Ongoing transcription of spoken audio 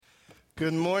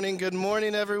Good morning,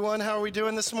 everyone. How are we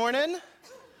doing this morning?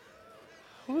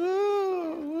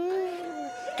 Woo.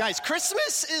 Guys,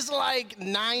 Christmas is like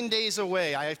 9 days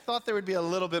away. I thought there would be a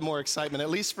little bit more excitement,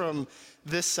 at least from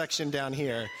this section down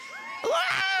here.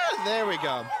 There we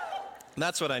go.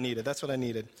 That's what I needed.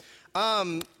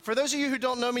 For those of you who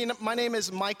don't know me, my name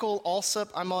is Michael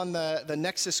Alsop. I'm on the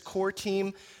Nexus core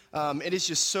team. It is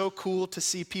just so cool to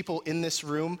see people in this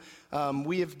room.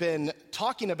 We have been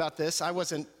talking about this. I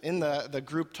wasn't in the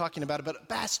group talking about it, but the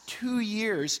past 2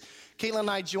 years, Caitlin and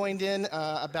I joined in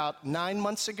about 9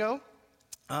 months ago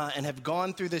and have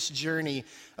gone through this journey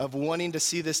of wanting to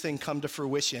see this thing come to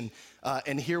fruition.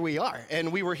 And here we are. And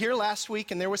we were here last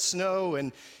week, and there was snow.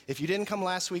 And if you didn't come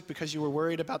last week because you were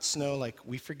worried about snow, like,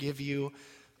 we forgive you.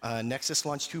 Nexus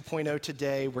Launch 2.0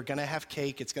 today. We're going to have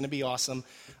cake. It's going to be awesome.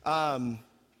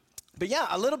 But yeah,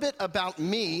 a little bit about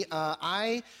me.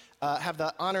 I have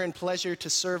the honor and pleasure to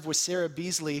serve with Sarah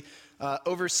Beasley,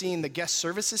 overseeing the guest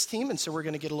services team. And so we're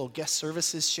going to get a little guest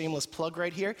services shameless plug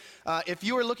right here. If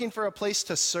you are looking for a place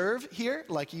to serve here,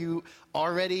 like you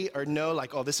already or know,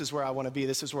 like, oh, this is where I want to be,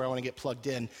 this is where I want to get plugged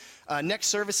in. Next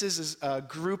Services is a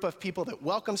group of people that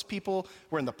welcomes people.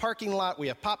 We're in the parking lot. We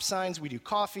have pop signs. We do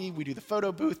coffee. We do the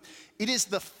photo booth. It is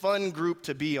the fun group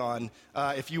to be on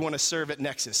if you want to serve at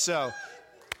Nexus. So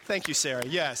thank you, Sarah.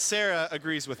 Yeah, Sarah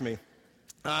agrees with me.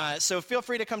 So feel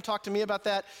free to come talk to me about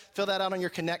that. Fill that out on your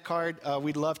Connect card.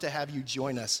 We'd love to have you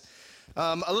join us.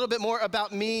 A little bit more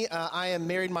about me. I am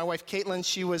married to my wife, Caitlin.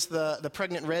 She was the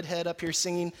pregnant redhead up here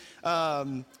singing.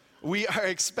 We are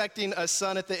expecting a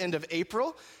son at the end of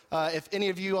April. If any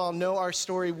of you all know our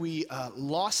story, we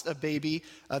lost a baby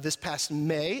this past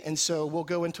May, and so we'll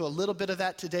go into a little bit of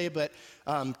that today, but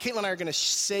Caitlin and I are going to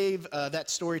save that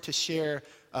story to share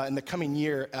in the coming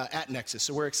year at Nexus.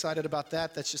 So we're excited about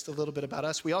that. That's just a little bit about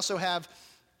us. We also have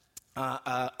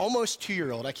almost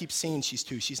 2-year-old. I keep saying she's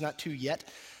 2. She's not 2 yet.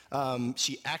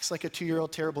 She acts like a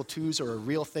 2-year-old. Terrible twos are a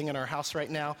real thing in our house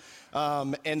right now.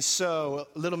 And so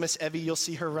little Miss Evie, you'll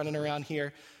see her running around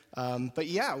here. But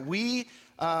yeah, we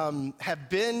have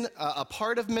been a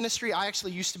part of ministry. I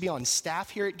actually used to be on staff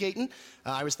here at Gayton.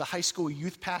 I was the high school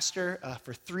youth pastor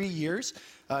for 3 years,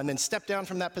 and then stepped down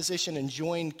from that position and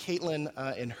joined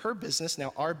Caitlin in her business,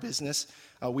 now our business.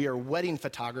 We are wedding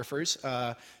photographers,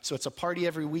 so it's a party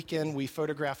every weekend. We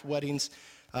photograph weddings.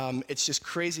 It's just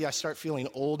crazy. I start feeling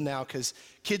old now because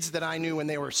kids that I knew when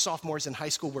they were sophomores in high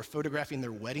school were photographing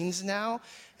their weddings now,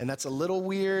 and that's a little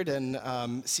weird. And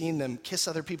seeing them kiss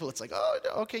other people, it's like, oh,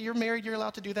 okay, you're married, you're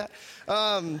allowed to do that.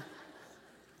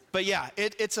 But yeah,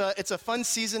 it's a fun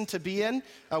season to be in.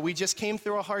 We just came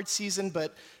through a hard season,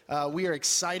 but we are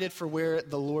excited for where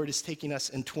the Lord is taking us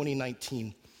in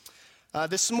 2019.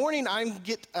 This morning, I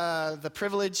get the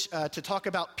privilege to talk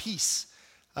about peace.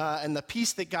 And the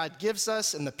peace that God gives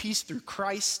us and the peace through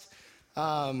Christ.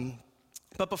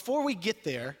 But before we get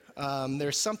there,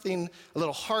 there's something a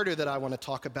little harder that I want to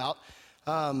talk about.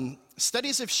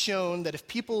 Studies have shown that if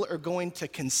people are going to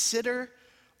consider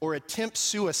or attempt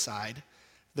suicide,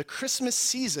 the Christmas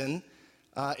season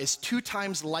is 2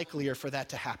 times likelier for that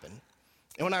to happen.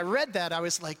 And when I read that, I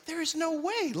was like, there's no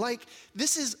way. Like,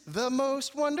 this is the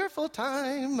most wonderful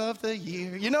time of the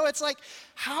year. You know, it's like,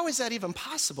 how is that even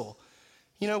possible?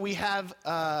 You know, we have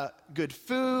good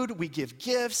food, we give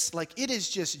gifts, like it is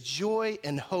just joy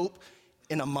and hope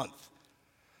in a month.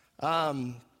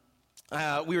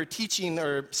 We were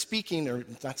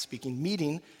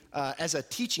meeting as a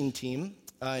teaching team,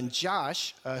 and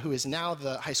Josh, who is now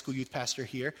the high school youth pastor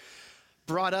here,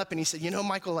 brought up and he said, you know,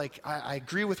 Michael, like I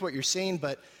agree with what you're saying,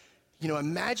 but you know,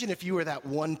 imagine if you were that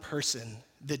one person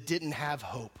that didn't have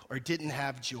hope or didn't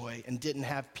have joy and didn't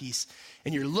have peace,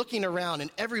 and you're looking around and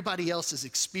everybody else is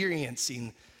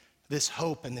experiencing this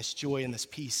hope and this joy and this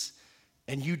peace,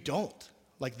 and you don't.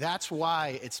 Like, that's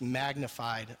why it's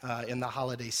magnified in the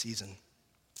holiday season.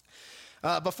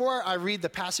 Before I read the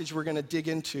passage we're going to dig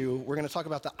into, we're going to talk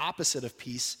about the opposite of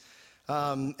peace.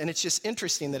 And it's just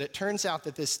interesting that it turns out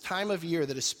that this time of year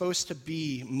that is supposed to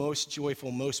be most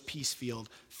joyful, most peace-filled,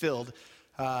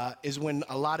 is when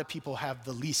a lot of people have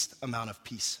the least amount of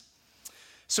peace.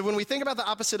 So when we think about the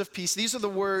opposite of peace, these are the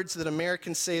words that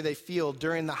Americans say they feel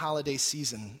during the holiday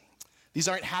season. These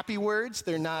aren't happy words.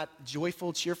 They're not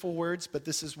joyful, cheerful words, but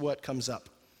this is what comes up.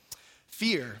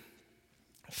 Fear.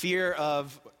 Fear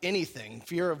of anything.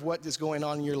 Fear of what is going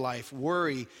on in your life.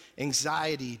 Worry,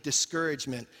 anxiety,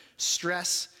 discouragement,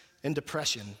 stress, and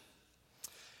depression.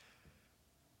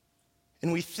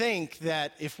 And we think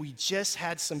that if we just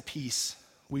had some peace,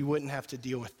 we wouldn't have to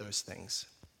deal with those things.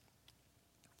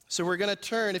 So we're going to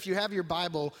turn, if you have your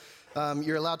Bible,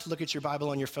 you're allowed to look at your Bible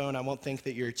on your phone. I won't think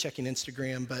that you're checking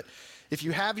Instagram, but if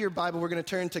you have your Bible, we're going to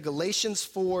turn to Galatians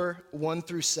 4, 1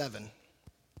 through 7.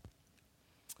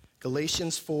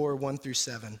 Galatians 4, 1 through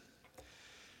 7.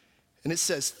 And it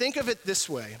says, think of it this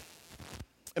way.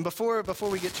 And before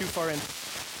we get too far in,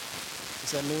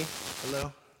 is that me?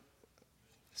 Hello?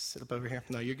 Sit up over here.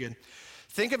 No, you're good.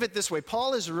 Think of it this way.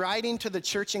 Paul is writing to the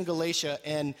church in Galatia,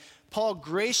 and Paul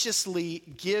graciously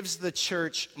gives the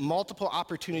church multiple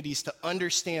opportunities to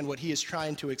understand what he is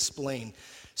trying to explain.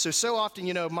 So often,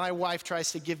 my wife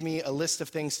tries to give me a list of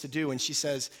things to do, and she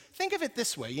says, think of it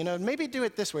this way, maybe do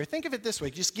it this way, think of it this way.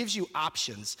 It just gives you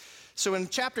options. So in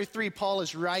chapter 3, Paul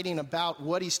is writing about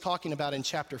what he's talking about in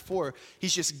chapter 4.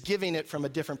 He's just giving it from a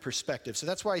different perspective. So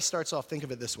that's why he starts off, think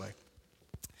of it this way.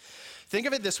 Think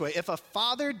of it this way. If a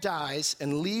father dies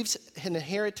and leaves an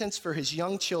inheritance for his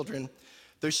young children,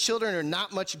 those children are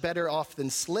not much better off than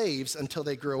slaves until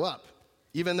they grow up,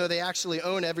 even though they actually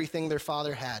own everything their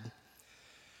father had.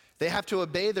 They have to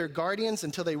obey their guardians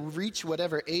until they reach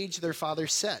whatever age their father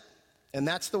set. And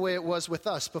that's the way it was with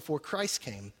us before Christ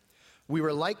came. We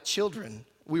were like children.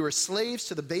 We were slaves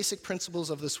to the basic principles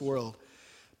of this world.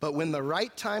 But when the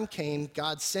right time came,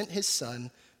 God sent his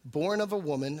son, born of a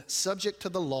woman, subject to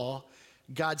the law.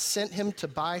 God sent him to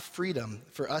buy freedom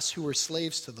for us who were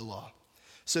slaves to the law,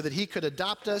 so that he could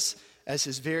adopt us as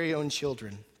his very own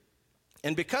children.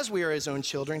 And because we are his own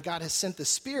children, God has sent the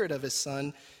Spirit of his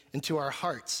Son into our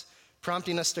hearts,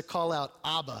 prompting us to call out,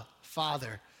 Abba,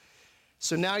 Father.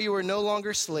 So now you are no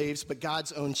longer slaves, but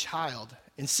God's own child.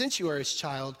 And since you are his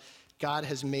child, God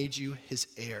has made you his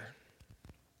heir.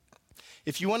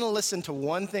 If you want to listen to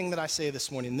one thing that I say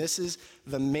this morning, this is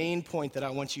the main point that I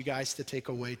want you guys to take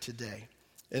away today.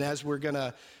 And as we're going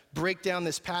to break down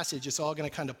this passage, it's all going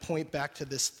to kind of point back to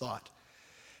this thought.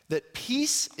 That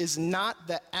peace is not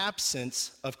the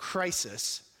absence of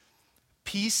crisis.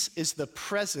 Peace is the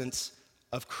presence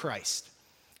of Christ.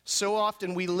 So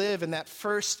often we live in that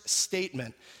first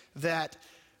statement that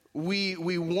we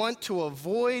want to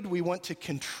avoid, we want to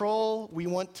control, we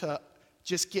want to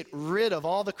just get rid of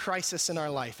all the crisis in our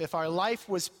life. If our life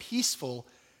was peaceful,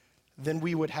 then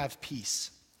we would have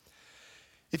peace.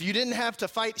 If you didn't have to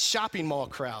fight shopping mall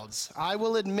crowds, I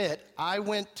will admit I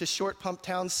went to Short Pump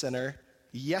Town Center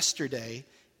yesterday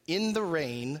in the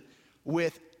rain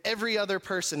with every other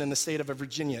person in the state of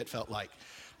Virginia, it felt like.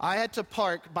 I had to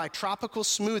park by Tropical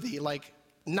Smoothie, like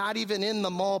not even in the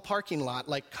mall parking lot,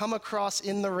 like come across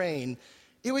in the rain.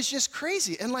 It was just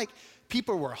crazy. And like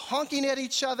people were honking at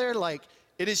each other, like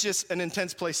it is just an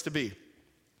intense place to be.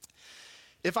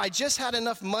 If I just had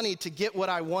enough money to get what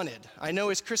I wanted, I know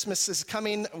as Christmas is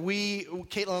coming,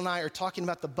 Caitlin and I are talking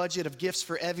about the budget of gifts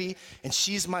for Evie, and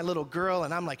she's my little girl,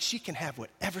 and I'm like, she can have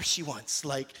whatever she wants.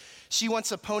 Like, she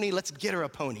wants a pony, let's get her a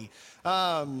pony.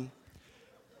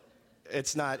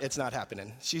 It's not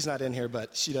happening. She's not in here,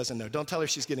 but she doesn't know. Don't tell her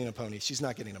she's getting a pony. She's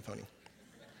not getting a pony.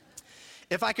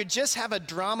 If I could just have a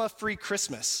drama-free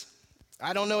Christmas,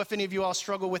 I don't know if any of you all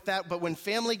struggle with that, but when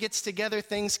family gets together,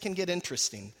 things can get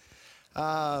interesting.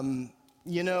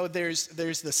 There's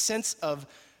the sense of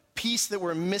peace that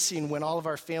we're missing when all of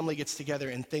our family gets together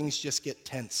and things just get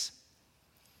tense.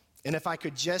 And if I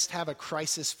could just have a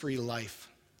crisis-free life.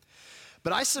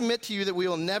 But I submit to you that we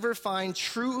will never find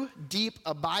true, deep,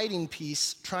 abiding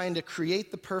peace trying to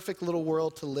create the perfect little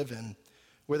world to live in,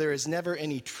 where there is never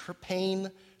any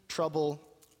pain, trouble,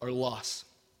 or loss.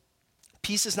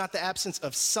 Peace is not the absence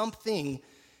of something,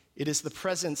 it is the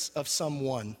presence of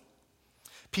someone.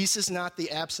 Peace is not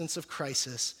the absence of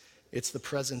crisis, it's the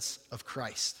presence of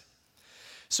Christ.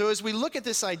 So as we look at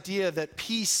this idea that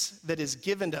peace that is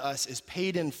given to us is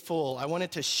paid in full, I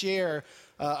wanted to share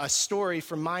a story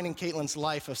from mine and Caitlin's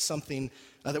life of something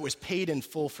that was paid in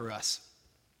full for us.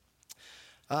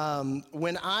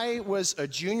 When I was a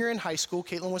junior in high school,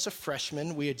 Caitlin was a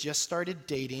freshman. We had just started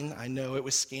dating. I know it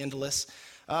was scandalous.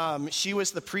 She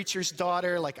was the preacher's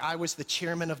daughter, like I was the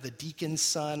chairman of the deacon's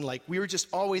son. Like we were just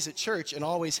always at church and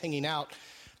always hanging out.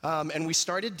 And we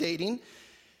started dating.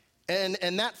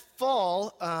 And that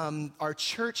fall, our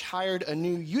church hired a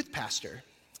new youth pastor.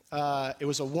 It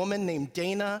was a woman named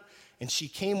Dana, and she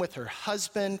came with her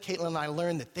husband. Caitlin and I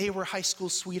learned that they were high school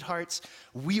sweethearts.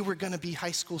 We were going to be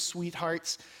high school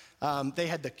sweethearts. They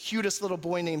had the cutest little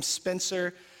boy named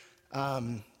Spencer.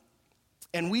 And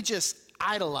we just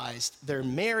idolized their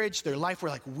marriage, their life. We're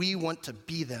like, we want to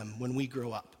be them when we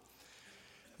grow up.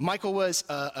 Michael was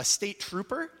a state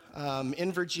trooper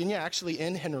in Virginia, actually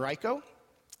in Henrico.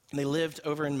 And they lived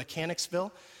over in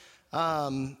Mechanicsville.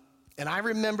 And I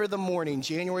remember the morning,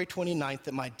 January 29th,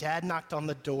 that my dad knocked on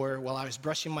the door while I was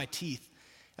brushing my teeth.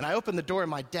 And I open the door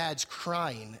and my dad's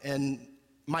crying. And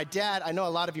my dad, I know a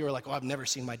lot of you are like, oh, I've never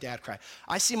seen my dad cry.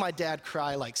 I see my dad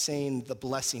cry like saying the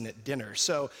blessing at dinner.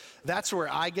 So that's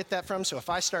where I get that from. So if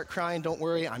I start crying, don't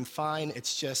worry, I'm fine. It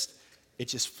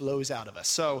just flows out of us.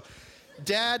 So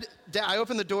Dad, I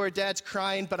open the door, Dad's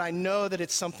crying, but I know that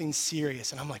it's something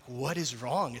serious. And I'm like, what is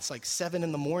wrong? It's like 7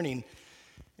 a.m. And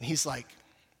he's like,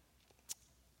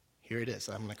 here it is,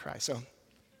 I'm gonna cry. So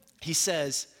he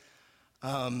says,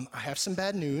 I have some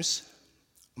bad news.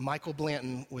 Michael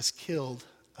Blanton was killed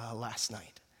last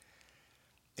night.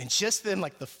 And just then,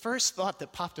 like the first thought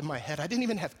that popped in my head, I didn't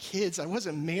even have kids, I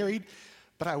wasn't married,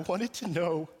 but I wanted to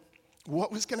know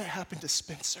what was gonna happen to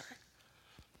Spencer.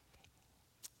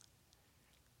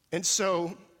 And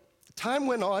so time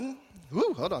went on.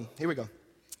 Hold on, here we go.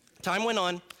 Time went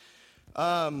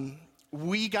on.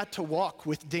 We got to walk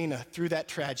with Dana through that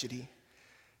tragedy.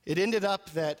 It ended up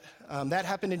that that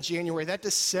happened in January. That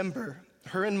December,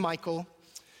 her and Michael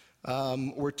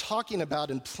were talking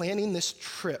about and planning this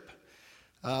trip.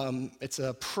 It's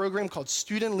a program called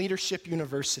Student Leadership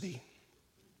University.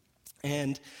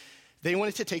 And they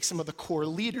wanted to take some of the core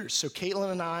leaders. So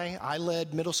Caitlin and I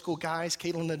led middle school guys,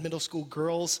 Caitlin led middle school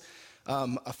girls.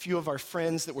 A few of our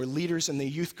friends that were leaders in the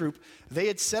youth group, they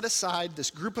had set aside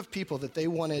this group of people that they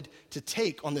wanted to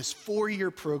take on this 4-year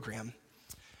program.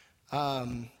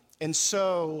 And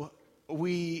so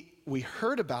we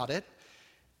heard about it,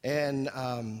 and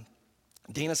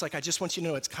Dana's like, I just want you to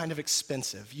know it's kind of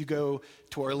expensive. You go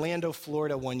to Orlando,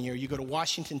 Florida 1 year. You go to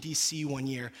Washington, D.C. 1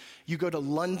 year. You go to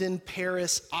London,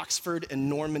 Paris, Oxford, and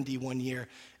Normandy 1 year.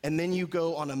 And then you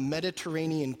go on a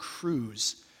Mediterranean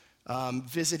cruise,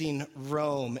 visiting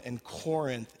Rome and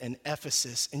Corinth and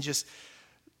Ephesus, and just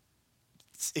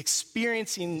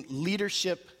experiencing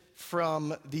leadership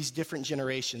from these different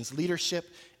generations. Leadership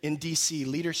in DC,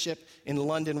 leadership in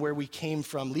London where we came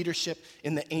from, leadership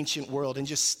in the ancient world, and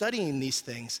just studying these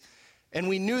things. And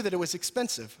we knew that it was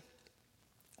expensive.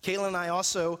 Caitlin and I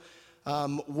also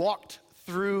walked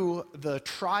through the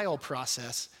trial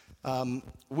process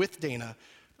with Dana.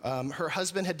 Her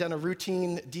husband had done a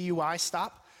routine DUI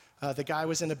stop. The guy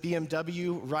was in a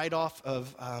BMW right off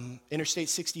of Interstate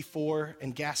 64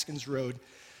 and Gaskins Road.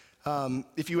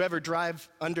 If you ever drive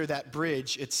under that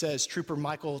bridge, it says Trooper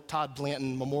Michael Todd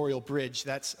Blanton Memorial Bridge.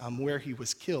 That's where he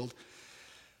was killed.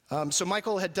 So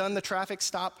Michael had done the traffic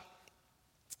stop.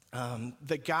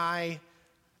 The guy,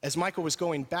 as Michael was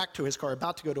going back to his car,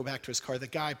 about to go back to his car, the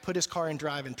guy put his car in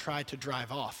drive and tried to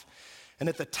drive off. And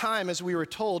at the time, as we were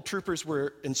told, troopers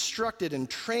were instructed and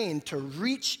trained to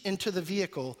reach into the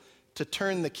vehicle to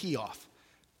turn the key off.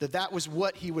 That was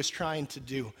what he was trying to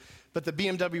do. But the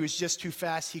BMW was just too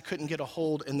fast. He couldn't get a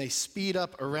hold, and they speed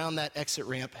up around that exit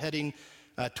ramp heading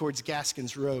towards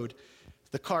Gaskins Road.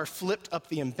 The car flipped up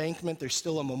the embankment. There's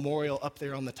still a memorial up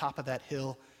there on the top of that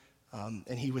hill,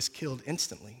 and he was killed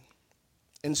instantly.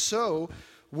 And so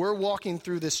we're walking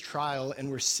through this trial, and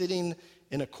we're sitting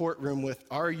in a courtroom with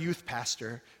our youth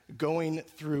pastor going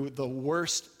through the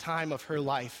worst time of her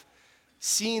life,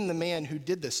 seeing the man who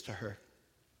did this to her.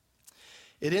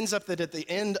 It ends up that at the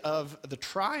end of the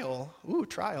trial,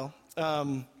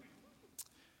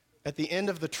 at the end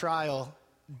of the trial,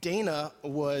 Dana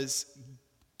was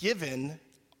given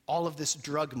all of this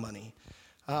drug money.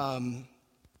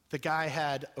 The guy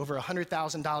had over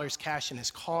 $100,000 cash in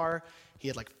his car. He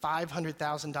had like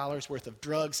 $500,000 worth of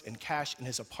drugs and cash in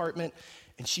his apartment,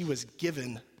 and she was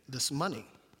given this money.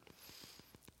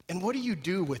 And what do you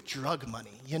do with drug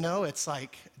money? You know, it's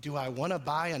like, do I want to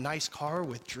buy a nice car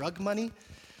with drug money?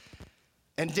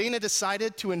 And Dana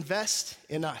decided to invest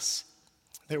in us.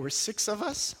 There were 6 of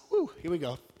us. Here we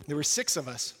go. There were 6 of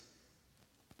us.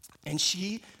 And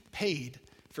she paid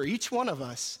for each one of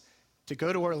us to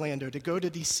go to Orlando, to go to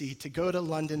DC, to go to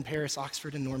London, Paris,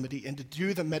 Oxford, and Normandy, and to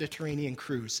do the Mediterranean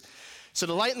cruise. So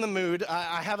to lighten the mood,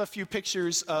 I have a few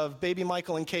pictures of baby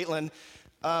Michael and Caitlin.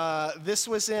 This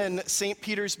was in St.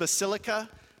 Peter's Basilica.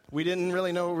 We didn't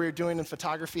really know what we were doing in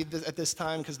photography at this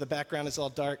time because the background is all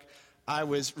dark. I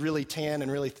was really tan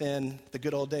and really thin, the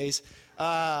good old days.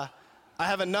 I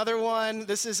have another one.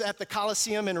 This is at the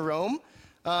Colosseum in Rome.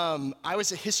 I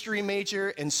was a history major,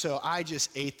 and so I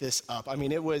just ate this up. I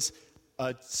mean, it was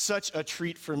such a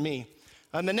treat for me.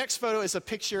 The next photo is a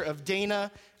picture of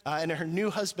Dana and her new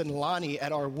husband, Lonnie,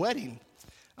 at our wedding.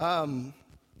 And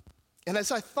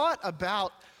as I thought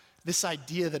about this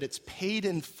idea that it's paid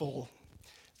in full,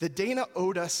 that Dana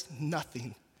owed us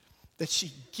nothing, that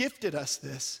she gifted us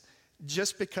this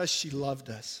just because she loved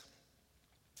us.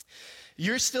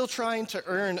 You're still trying to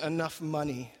earn enough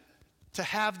money to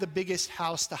have the biggest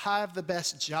house, to have the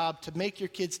best job, to make your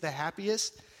kids the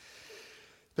happiest.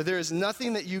 But there is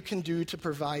nothing that you can do to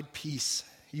provide peace.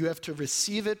 You have to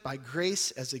receive it by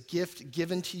grace as a gift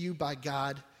given to you by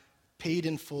God, paid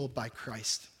in full by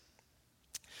Christ.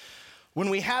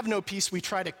 When we have no peace, we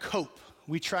try to cope.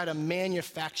 We try to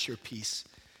manufacture peace.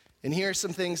 And here are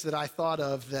some things that I thought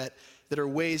of that are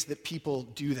ways that people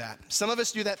do that. Some of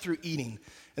us do that through eating.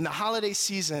 And the holiday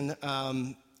season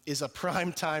is a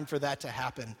prime time for that to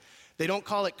happen. They don't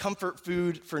call it comfort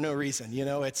food for no reason.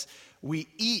 We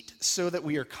eat so that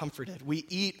we are comforted. We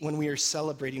eat when we are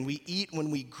celebrating. We eat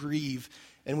when we grieve.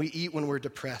 And we eat when we're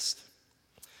depressed.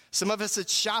 Some of us,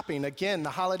 it's shopping. Again, the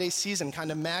holiday season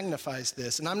kind of magnifies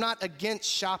this. And I'm not against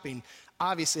shopping.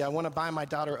 Obviously, I want to buy my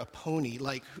daughter a pony.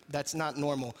 That's not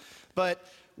normal. But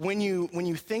when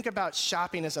you think about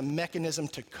shopping as a mechanism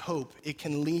to cope, it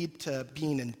can lead to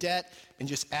being in debt and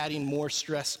just adding more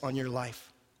stress on your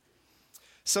life.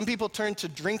 Some people turn to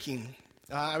drinking.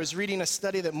 I was reading a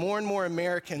study that more and more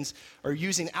Americans are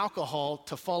using alcohol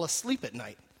to fall asleep at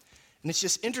night. And it's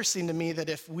just interesting to me that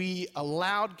if we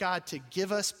allowed God to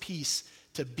give us peace,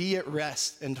 to be at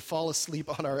rest, and to fall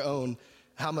asleep on our own,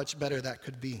 how much better that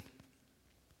could be.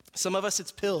 Some of us,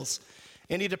 it's pills.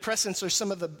 Antidepressants are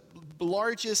some of the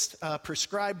largest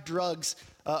prescribed drugs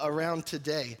around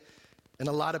today. And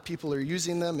a lot of people are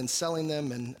using them and selling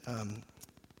them, and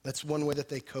that's one way that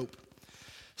they cope.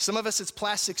 Some of us, it's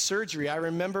plastic surgery. I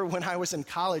remember when I was in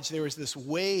college, there was this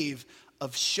wave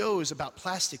of shows about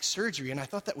plastic surgery, and I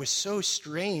thought that was so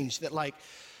strange that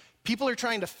people are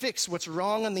trying to fix what's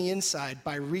wrong on the inside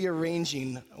by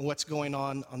rearranging what's going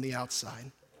on the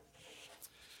outside.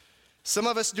 Some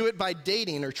of us do it by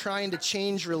dating or trying to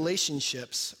change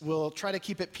relationships. We'll try to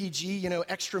keep it PG,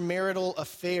 extramarital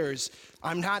affairs.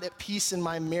 I'm not at peace in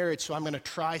my marriage, so I'm going to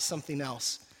try something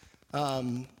else.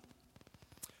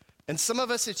 And some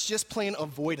of us, it's just plain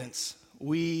avoidance.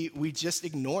 We just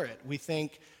ignore it. We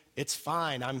think, it's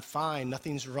fine, I'm fine,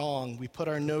 nothing's wrong. We put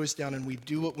our nose down and we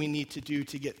do what we need to do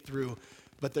to get through,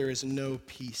 but there is no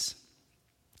peace.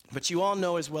 But you all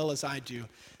know as well as I do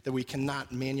that we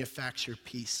cannot manufacture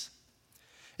peace.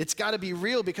 It's got to be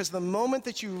real, because the moment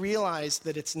that you realize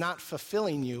that it's not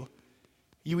fulfilling you,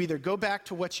 you either go back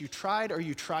to what you tried or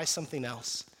you try something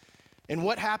else. And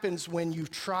what happens when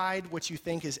you've tried what you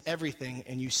think is everything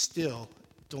and you still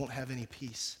don't have any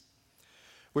peace?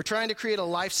 We're trying to create a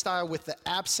lifestyle with the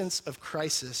absence of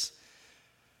crisis,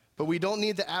 but we don't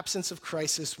need the absence of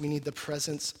crisis, we need the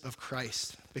presence of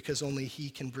Christ, because only He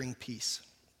can bring peace.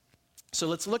 So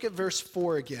let's look at verse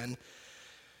 4 again.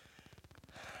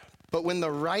 But when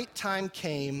the right time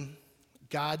came,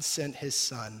 God sent His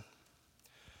Son.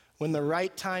 When the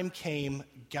right time came,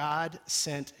 God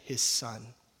sent His Son.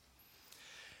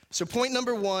 So point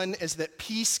number 1 is that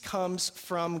peace comes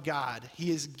from God.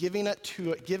 He is giving it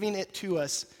to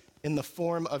us in the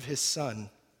form of His Son.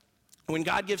 When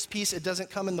God gives peace, it doesn't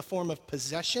come in the form of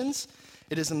possessions.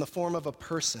 It is in the form of a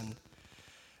person.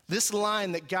 This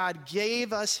line that God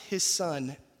gave us His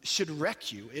Son should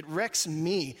wreck you. It wrecks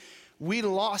me. We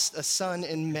lost a son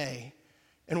in May,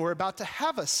 and we're about to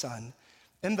have a son.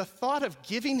 And the thought of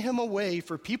giving him away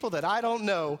for people that I don't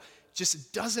know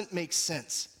just doesn't make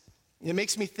sense. It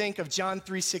makes me think of John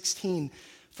 3:16.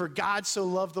 For God so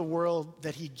loved the world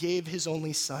that He gave His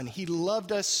only Son. He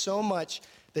loved us so much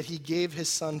that He gave His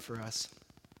Son for us.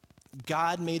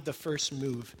 God made the first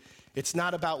move. It's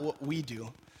not about what we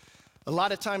do. A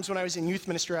lot of times when I was in youth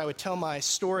ministry, I would tell my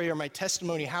story or my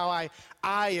testimony how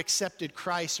I accepted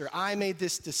Christ or I made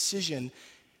this decision,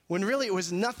 when really it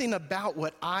was nothing about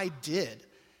what I did.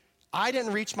 I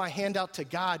didn't reach my hand out to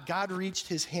God. God reached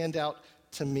His hand out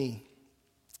to me.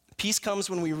 Peace comes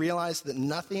when we realize that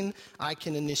nothing I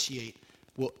can initiate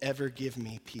will ever give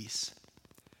me peace.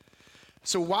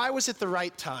 So why was it the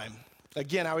right time?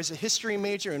 Again, I was a history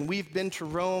major, and we've been to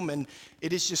Rome, and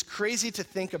it is just crazy to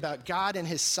think about God and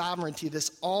His sovereignty,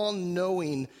 this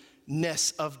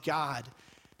all-knowingness of God,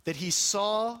 that He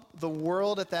saw the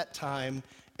world at that time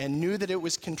and knew that it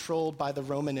was controlled by the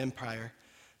Roman Empire,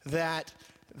 that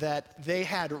they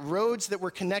had roads that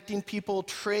were connecting people,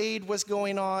 trade was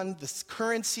going on, this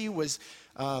currency was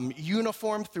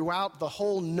uniform throughout the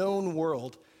whole known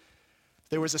world.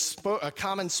 There was a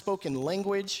common spoken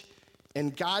language,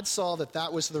 and God saw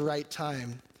that was the right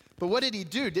time. But what did He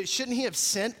do? Shouldn't He have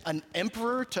sent an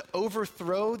emperor to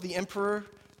overthrow the emperor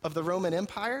of the Roman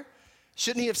Empire?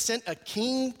 Shouldn't He have sent a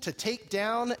king to take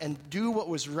down and do what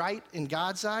was right in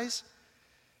God's eyes?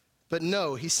 But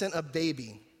no, He sent a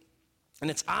baby.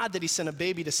 And it's odd that He sent a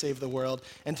baby to save the world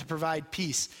and to provide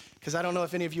peace, because I don't know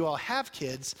if any of you all have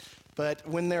kids, but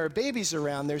when there are babies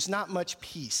around, there's not much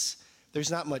peace. There's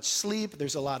not much sleep.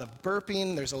 There's a lot of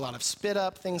burping. There's a lot of spit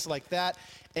up, things like that.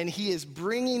 And he is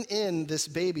bringing in this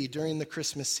baby during the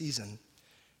Christmas season.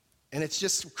 And it's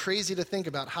just crazy to think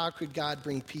about, how could God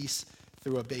bring peace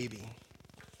through a baby?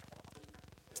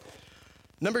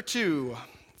 Number 2,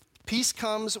 peace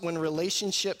comes when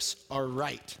relationships are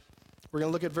right. We're going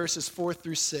to look at verses 4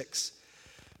 through 6.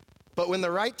 But when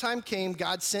the right time came,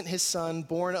 God sent his son,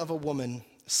 born of a woman,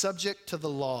 subject to the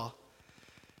law,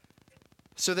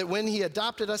 so that when he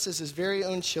adopted us as his very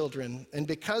own children, and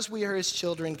because we are his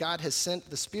children, God has sent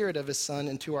the Spirit of his Son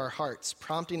into our hearts,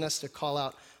 prompting us to call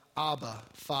out, Abba,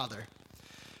 Father.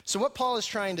 So what Paul is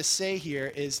trying to say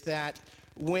here is that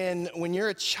when you're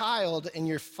a child and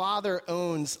your father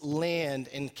owns land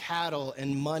and cattle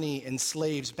and money and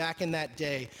slaves back in that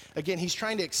day, again, he's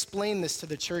trying to explain this to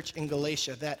the church in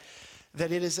Galatia, that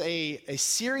it is a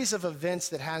series of events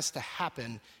that has to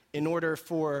happen in order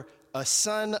for a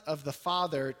son of the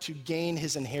father to gain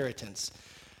his inheritance.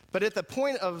 But at the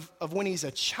point of when he's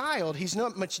a child, he's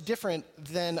not much different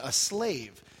than a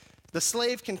slave. The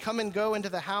slave can come and go into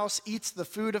the house, eats the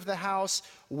food of the house,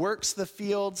 works the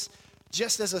fields,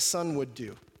 just as a son would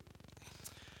do.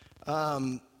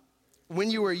 When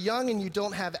you are young and you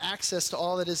don't have access to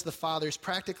all that is the Father's,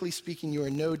 practically speaking, you are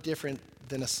no different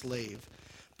than a slave.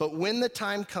 But when the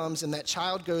time comes and that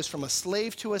child goes from a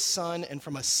slave to a son and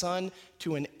from a son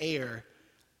to an heir,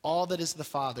 all that is the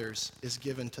Father's is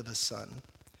given to the Son.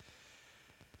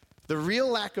 The real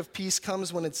lack of peace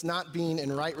comes when it's not being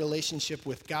in right relationship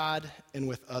with God and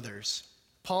with others.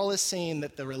 Paul is saying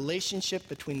that the relationship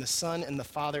between the Son and the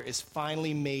Father is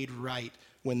finally made right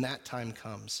when that time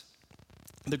comes.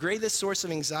 The greatest source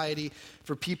of anxiety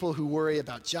for people who worry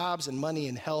about jobs and money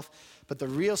and health, but the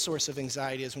real source of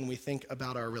anxiety is when we think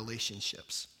about our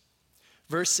relationships.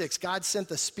 Verse 6, God sent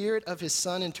the Spirit of his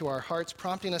Son into our hearts,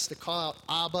 prompting us to call out,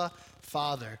 Abba,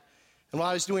 Father. And while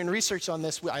I was doing research on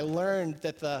this, I learned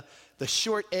that the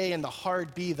short A and the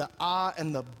hard B, the ah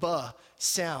and the ba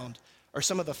sound, are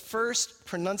some of the first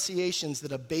pronunciations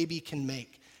that a baby can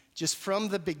make. Just from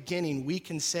the beginning, we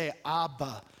can say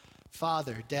Abba,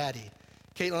 Father, Daddy.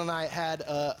 Caitlin and I had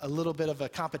a little bit of a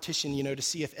competition, to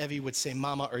see if Evie would say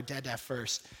Mama or Dada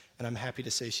first. And I'm happy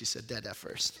to say she said Dada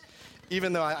first.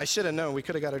 Even though I should have known, we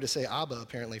could have got her to say Abba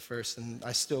apparently first, and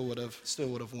I still would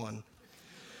have won.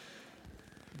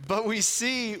 But we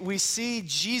see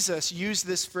Jesus use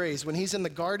this phrase. When he's in the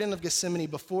Garden of Gethsemane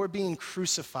before being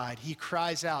crucified, he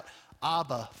cries out,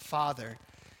 Abba, Father,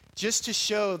 just to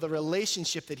show the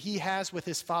relationship that he has with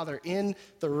his Father in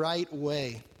the right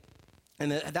way.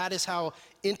 And that is how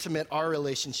intimate our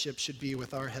relationship should be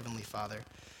with our Heavenly Father.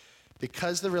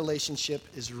 Because the relationship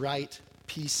is right,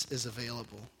 peace is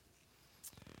available.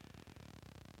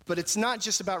 But it's not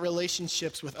just about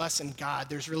relationships with us and God.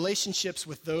 There's relationships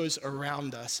with those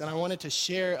around us. And I wanted to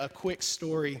share a quick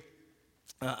story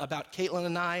about Caitlin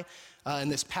and I in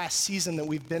this past season that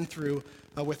we've been through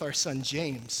with our son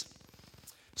James.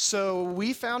 So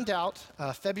we found out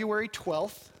February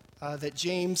 12th that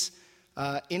James,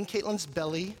 in Caitlin's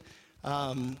belly,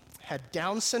 had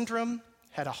Down syndrome,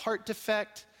 had a heart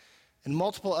defect, and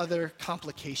multiple other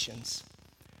complications.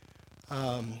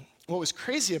 What was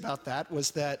crazy about that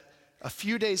was that a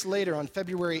few days later, on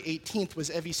February 18th, was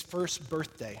Evie's first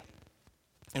birthday.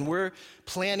 And we're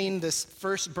planning this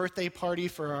first birthday party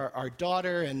for our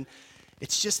daughter, and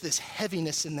it's just this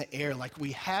heaviness in the air. Like,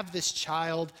 we have this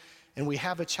child, and we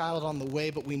have a child on the way,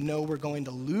 but we know we're going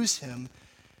to lose him,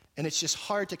 and it's just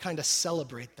hard to kind of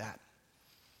celebrate that.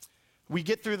 We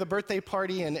get through the birthday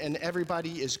party, and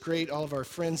everybody is great. All of our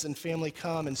friends and family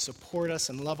come and support us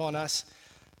and love on us.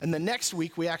 And the next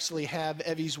week, we actually have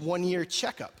Evie's 1-year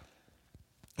checkup.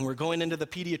 And we're going into the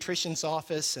pediatrician's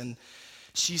office, and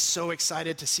she's so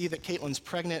excited to see that Caitlin's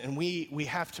pregnant, and we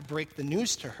have to break the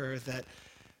news to her that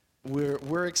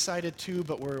we're excited too,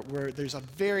 but there's a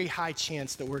very high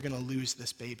chance that we're going to lose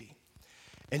this baby.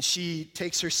 And she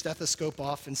takes her stethoscope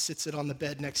off and sits it on the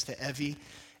bed next to Evie,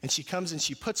 and she comes and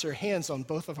she puts her hands on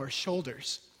both of our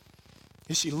shoulders.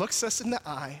 And she looks us in the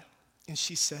eye, and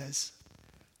she says,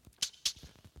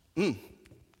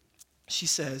 She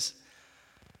says,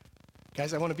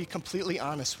 guys, I want to be completely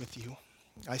honest with you.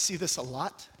 I see this a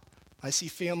lot. I see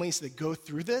families that go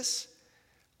through this,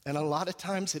 and a lot of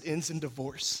times it ends in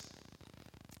divorce.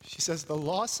 She says, the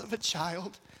loss of a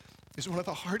child is one of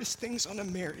the hardest things on a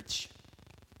marriage.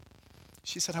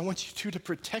 She said, I want you two to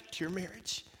protect your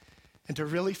marriage and to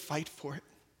really fight for it.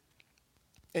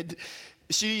 And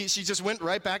she just went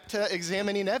right back to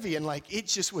examining Evie, and it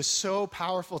just was so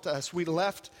powerful to us. We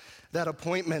left that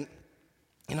appointment,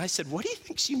 and I said, what do you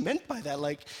think she meant by that?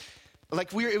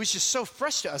 It was just so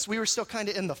fresh to us. We were still kind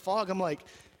of in the fog. I'm like,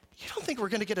 you don't think we're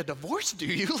going to get a divorce, do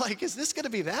you? Like, is this going to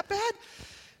be that bad?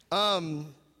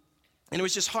 And it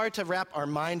was just hard to wrap our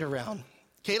mind around.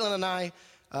 Caitlin and I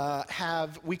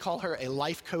we call her a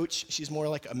life coach. She's more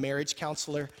like a marriage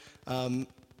counselor.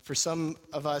 For some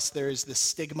of us, there's this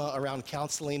stigma around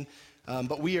counseling,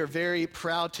 but we are very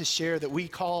proud to share that we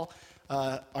call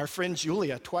our friend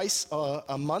Julia twice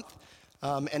a month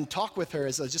and talk with her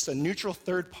as just a neutral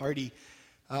third party.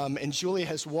 And Julia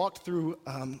has walked through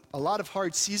a lot of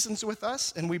hard seasons with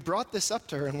us, and we brought this up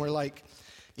to her, and we're like,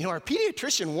 our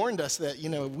pediatrician warned us that,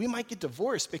 we might get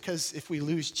divorced because if we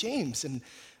lose James, and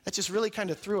that just really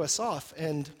kind of threw us off.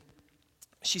 And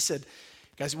she said,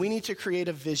 guys, we need to create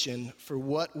a vision for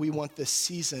what we want this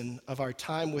season of our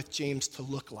time with James to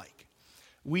look like.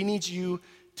 We need you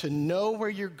to know where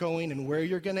you're going and where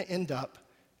you're going to end up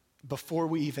before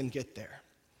we even get there.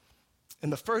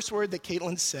 And the first word that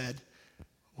Caitlin said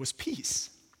was peace.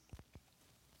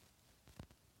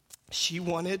 She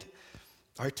wanted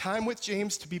our time with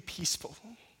James to be peaceful.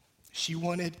 She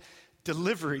wanted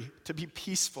delivery to be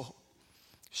peaceful.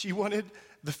 She wanted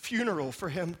the funeral for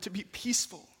him to be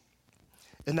peaceful.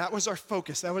 And that was our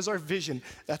focus. That was our vision.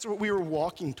 That's what we were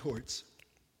walking towards.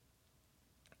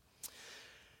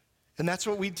 And that's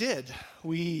what we did.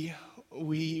 We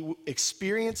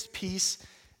experienced peace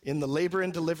in the labor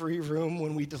and delivery room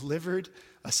when we delivered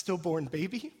a stillborn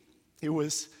baby. It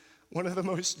was one of the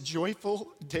most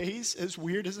joyful days, as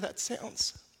weird as that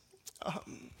sounds.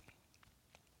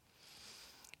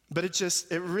 But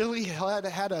it really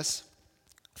had us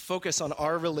focus on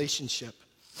our relationship.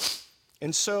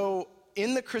 And so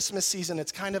in the Christmas season,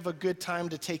 it's kind of a good time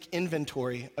to take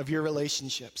inventory of your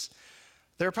relationships.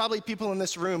 There are probably people in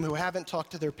this room who haven't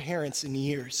talked to their parents in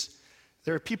years.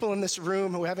 There are people in this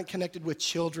room who haven't connected with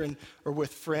children or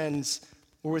with friends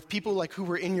or with people like who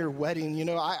were in your wedding.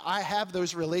 I have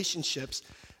those relationships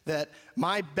that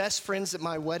my best friends at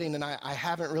my wedding, and I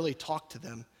haven't really talked to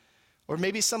them. Or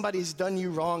maybe somebody's done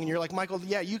you wrong and you're like, Michael,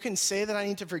 yeah, you can say that I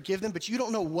need to forgive them, but you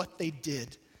don't know what they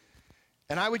did.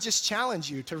 And I would just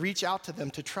challenge you to reach out to them,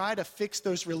 to try to fix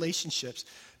those relationships,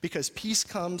 because peace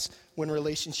comes when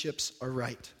relationships are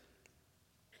right.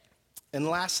 And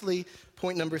lastly,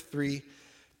 point number 3,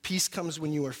 peace comes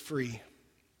when you are free.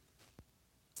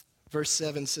 Verse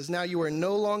 7 says, now you are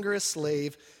no longer a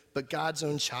slave, but God's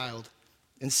own child.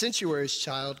 And since you are his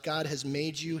child, God has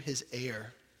made you his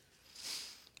heir.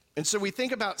 And so we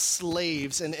think about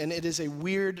slaves, and it is a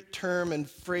weird term and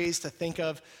phrase to think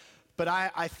of, but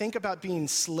I think about being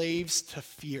slaves to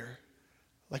fear,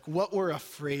 like what we're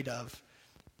afraid of.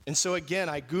 And so again,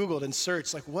 I Googled and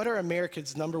searched, like, what are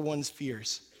Americans' number one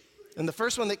fears? And the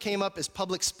first one that came up is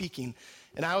public speaking.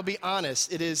 And I will be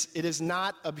honest, it is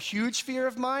not a huge fear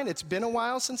of mine. It's been a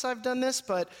while since I've done this,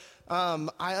 but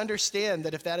I understand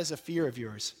that if that is a fear of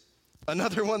yours.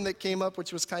 Another one that came up,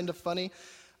 which was kind of funny,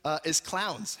 is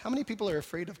clowns. How many people are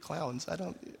afraid of clowns?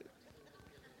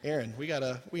 Aaron, we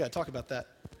gotta talk about that.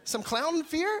 Some clown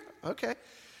fear? Okay.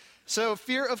 So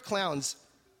fear of clowns.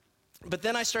 But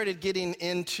then I started getting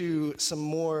into some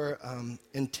more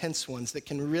intense ones that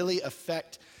can really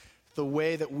affect the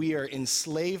way that we are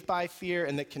enslaved by fear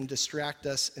and that can distract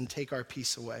us and take our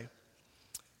peace away.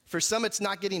 For some, it's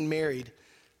not getting married.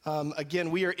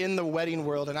 Again, we are in the wedding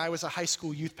world, and I was a high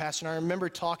school youth pastor, and I remember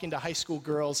talking to high school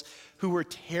girls who were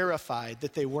terrified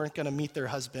that they weren't going to meet their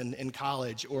husband in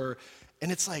college,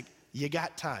 and it's like, you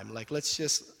got time. Like, let's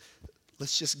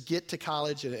just get to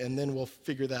college, and then we'll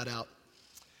figure that out.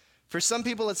 For some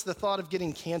people, it's the thought of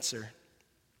getting cancer.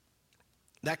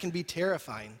 That can be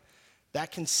terrifying.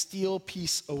 That can steal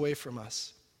peace away from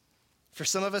us. For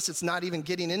some of us, it's not even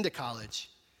getting into college.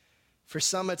 For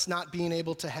some, it's not being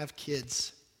able to have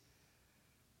kids.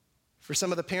 For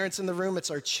some of the parents in the room,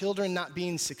 it's our children not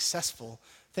being successful,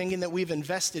 thinking that we've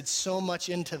invested so much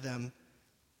into them,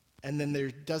 and then there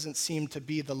doesn't seem to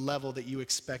be the level that you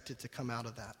expected to come out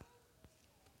of that.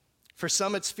 For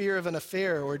some, it's fear of an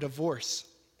affair or divorce.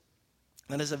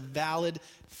 That is a valid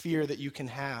fear that you can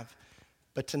have,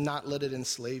 but to not let it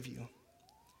enslave you.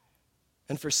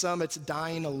 And for some, it's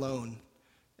dying alone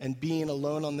and being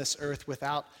alone on this earth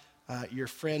without your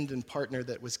friend and partner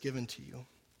that was given to you.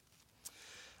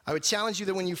 I would challenge you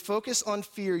that when you focus on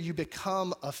fear, you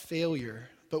become a failure.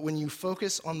 But when you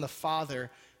focus on the Father,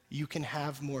 you can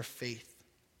have more faith.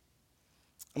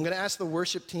 I'm going to ask the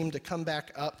worship team to come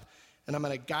back up, and I'm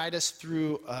going to guide us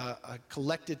through a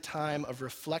collected time of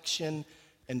reflection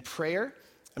and prayer.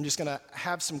 I'm just going to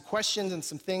have some questions and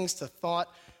some things to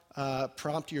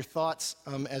prompt your thoughts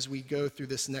as we go through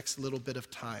this next little bit of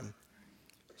time.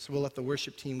 So we'll let the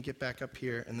worship team get back up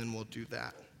here, and then we'll do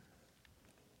that.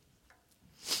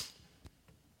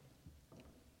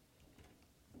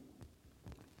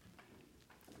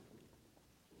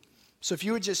 So if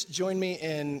you would just join me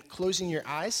in closing your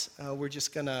eyes, we're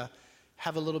just going to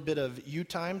have a little bit of you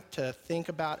time to think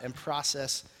about and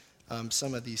process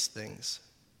some of these things.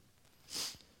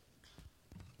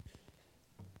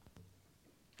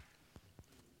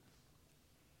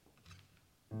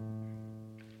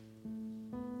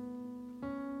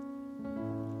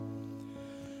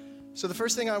 So the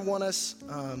first thing I want us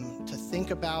to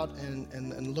think about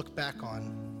and look back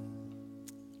on,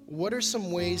 what are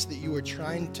some ways that you are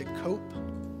trying to cope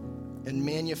and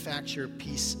manufacture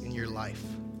peace in your life?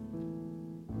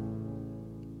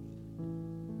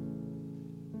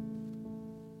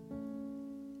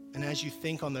 And as you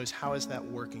think on those, how is that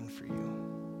working for you?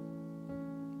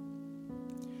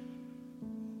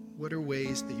 What are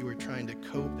ways that you are trying to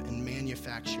cope and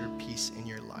manufacture peace in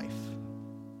your life?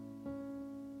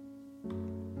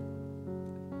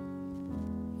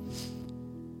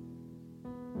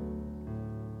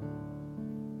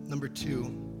 Number 2,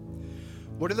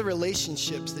 what are the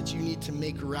relationships that you need to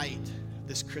make right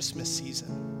this Christmas season?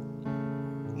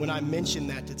 When I mentioned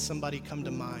that, did somebody come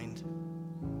to mind?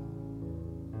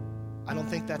 I don't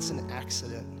think that's an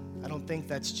accident. I don't think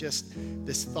that's just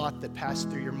this thought that passed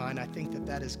through your mind. I think that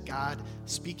that is God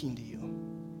speaking to you.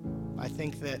 I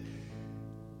think that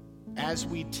as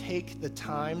we take the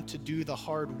time to do the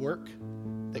hard work,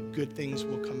 that good things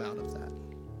will come out of that.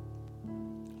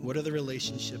 What are the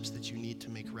relationships that you need to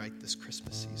make right this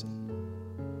Christmas season?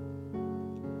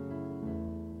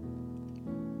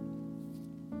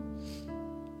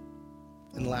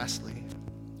 And lastly,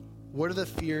 what are the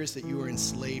fears that you are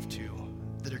enslaved to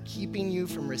that are keeping you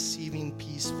from receiving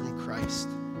peace from Christ?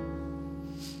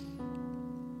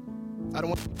 I don't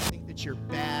want you to think that you're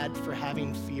bad for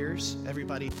having fears.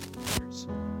 Everybody has fears.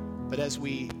 But as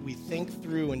we think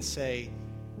through and say,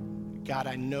 God,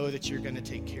 I know that you're going to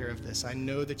take care of this. I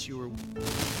know that you are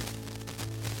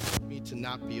me to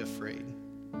not be afraid.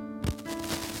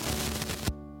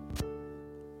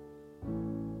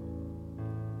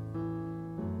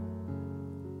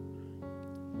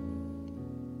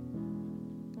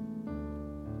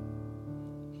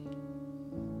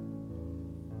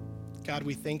 God,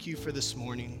 we thank you for this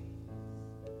morning.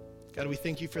 God, we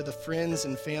thank you for the friends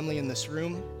and family in this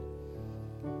room.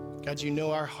 God, you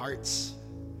know our hearts.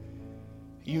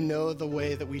 You know the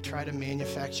way that we try to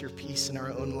manufacture peace in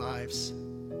our own lives.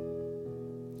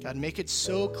 God, make it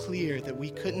so clear that we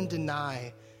couldn't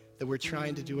deny that we're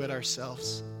trying to do it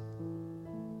ourselves.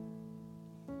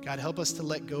 God, help us to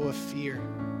let go of fear.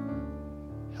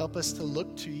 Help us to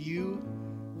look to you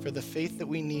for the faith that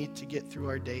we need to get through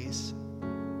our days.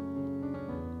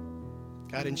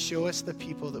 God, and show us the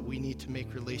people that we need to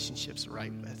make relationships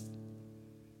right with.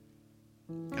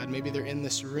 God, maybe they're in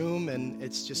this room and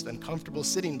it's just uncomfortable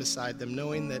sitting beside them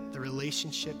knowing that the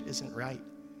relationship isn't right.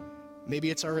 Maybe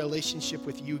it's our relationship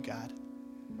with you, God.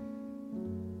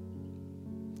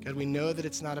 God, we know that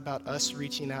it's not about us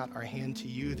reaching out our hand to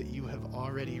you, that you have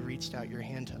already reached out your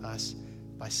hand to us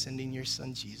by sending your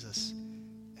son Jesus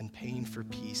and paying for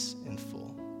peace in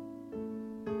full.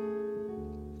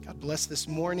 God, bless this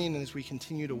morning, and as we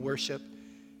continue to worship,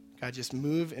 God, just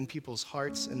move in people's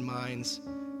hearts and minds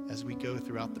as we go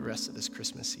throughout the rest of this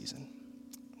Christmas season.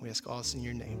 We ask all this in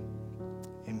your name.